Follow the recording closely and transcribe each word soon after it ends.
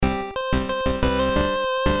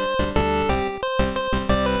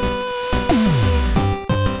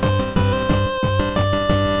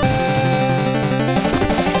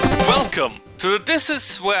This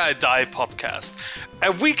is Where I Die podcast,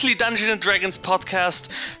 a weekly Dungeons & Dragons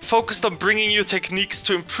podcast focused on bringing you techniques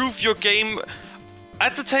to improve your game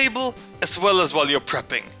at the table as well as while you're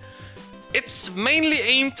prepping. It's mainly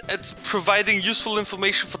aimed at providing useful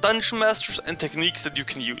information for dungeon masters and techniques that you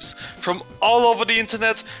can use from all over the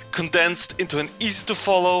internet, condensed into an easy to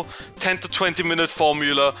follow 10 to 20 minute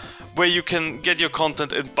formula where you can get your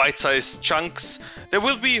content in bite-sized chunks. There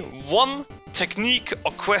will be one technique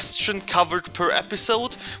or question covered per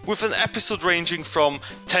episode, with an episode ranging from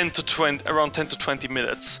around 10 to 20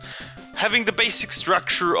 minutes. Having the basic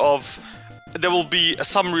structure of there will be a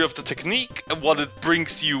summary of the technique and what it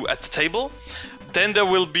brings you at the table. Then there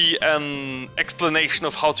will be an explanation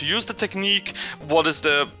of how to use the technique, what is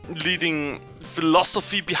the leading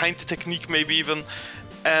philosophy behind the technique maybe even,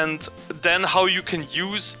 and then how you can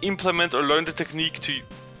use, implement or learn the technique to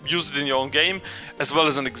use it in your own game, as well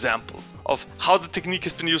as an example of how the technique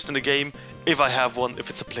has been used in the game, if I have one, if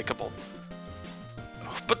it's applicable.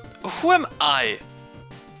 But who am I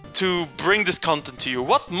to bring this content to you?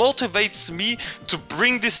 What motivates me to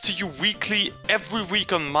bring this to you weekly, every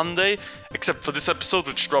week on Monday, except for this episode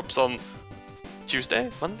which drops on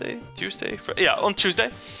Tuesday? On Tuesday.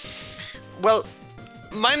 Well,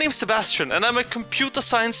 my name's Sebastian and I'm a computer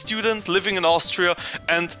science student living in Austria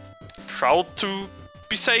and proud to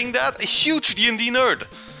be saying that, a huge D&D nerd.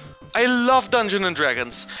 I love Dungeons &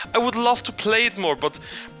 Dragons. I would love to play it more, but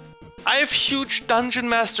I have huge Dungeon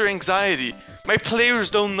Master anxiety. My players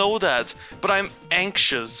don't know that, but I'm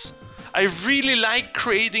anxious. I really like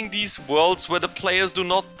creating these worlds where the players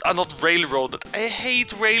are not railroaded. I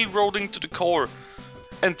hate railroading to the core,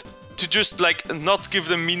 and to just not give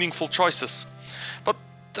them meaningful choices. But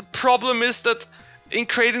the problem is that in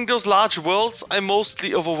creating those large worlds, I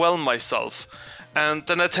mostly overwhelm myself. And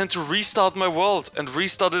then I tend to restart my world and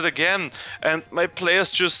restart it again, and my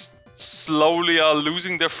players just slowly are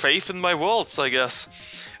losing their faith in my worlds, I guess.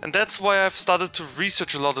 And that's why I've started to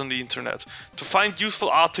research a lot on the internet, to find useful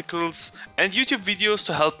articles and YouTube videos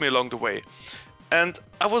to help me along the way. And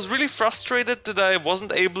I was really frustrated that I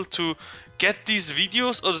wasn't able to get these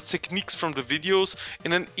videos or the techniques from the videos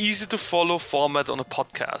in an easy to follow format on a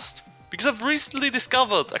podcast. Because I've recently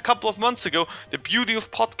discovered, a couple of months ago, the beauty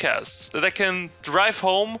of podcasts, that I can drive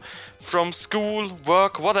home from school,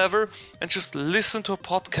 work, whatever, and just listen to a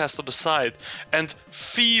podcast on the side and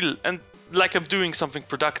feel like I'm doing something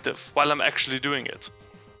productive while I'm actually doing it.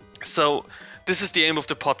 So this is the aim of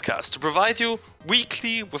the podcast, to provide you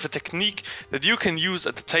weekly with a technique that you can use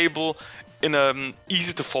at the table in an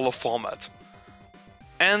easy to follow format.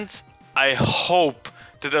 And I hope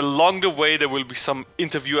that along the way there will be some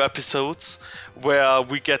interview episodes where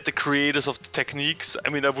we get the creators of the techniques. I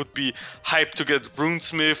mean, I would be hyped to get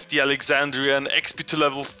RuneSmith, the Alexandrian, XP to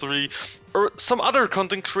level 3, or some other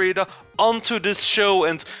content creator onto this show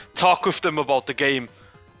and talk with them about the game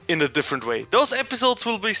in a different way. Those episodes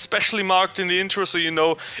will be specially marked in the intro, so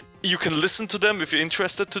you can listen to them if you're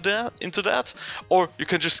interested into that, or you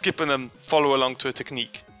can just skip and follow along to a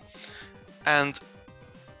technique. And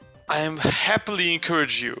I am happily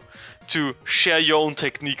encourage you to share your own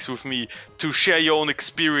techniques with me, to share your own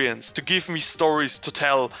experience, to give me stories to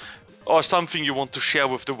tell, or something you want to share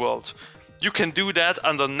with the world. You can do that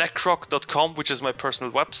under necroc.com, which is my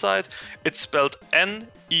personal website. It's spelled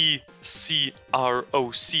necroc.com.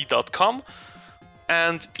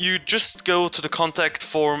 And you just go to the contact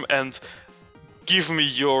form and give me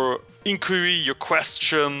your inquiry, your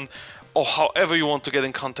question, or however you want to get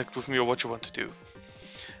in contact with me or what you want to do.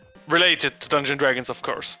 Related to Dungeons & Dragons, of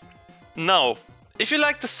course. Now, if you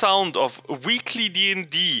like the sound of weekly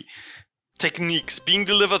D&D techniques being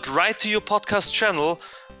delivered right to your podcast channel,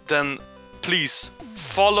 then please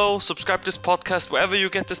follow, subscribe to this podcast wherever you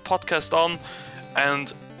get this podcast on,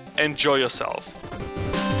 and enjoy yourself.